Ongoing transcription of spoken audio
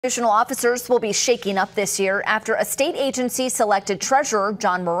Additional officers will be shaking up this year after a state agency selected Treasurer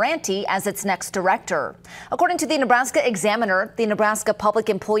John Murante as its next director. According to the Nebraska Examiner, the Nebraska Public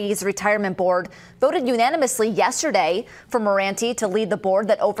Employees Retirement Board voted unanimously yesterday for Murante to lead the board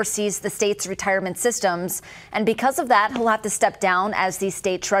that oversees the state's retirement systems. And because of that, he'll have to step down as the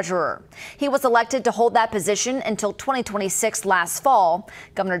state treasurer. He was elected to hold that position until 2026 last fall.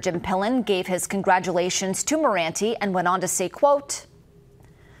 Governor Pillen gave his congratulations to Murante and went on to say, quote,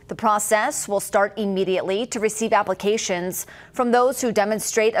 "The process will start immediately to receive applications from those who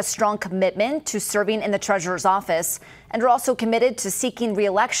demonstrate a strong commitment to serving in the treasurer's office and are also committed to seeking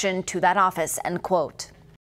re-election to that office," end quote.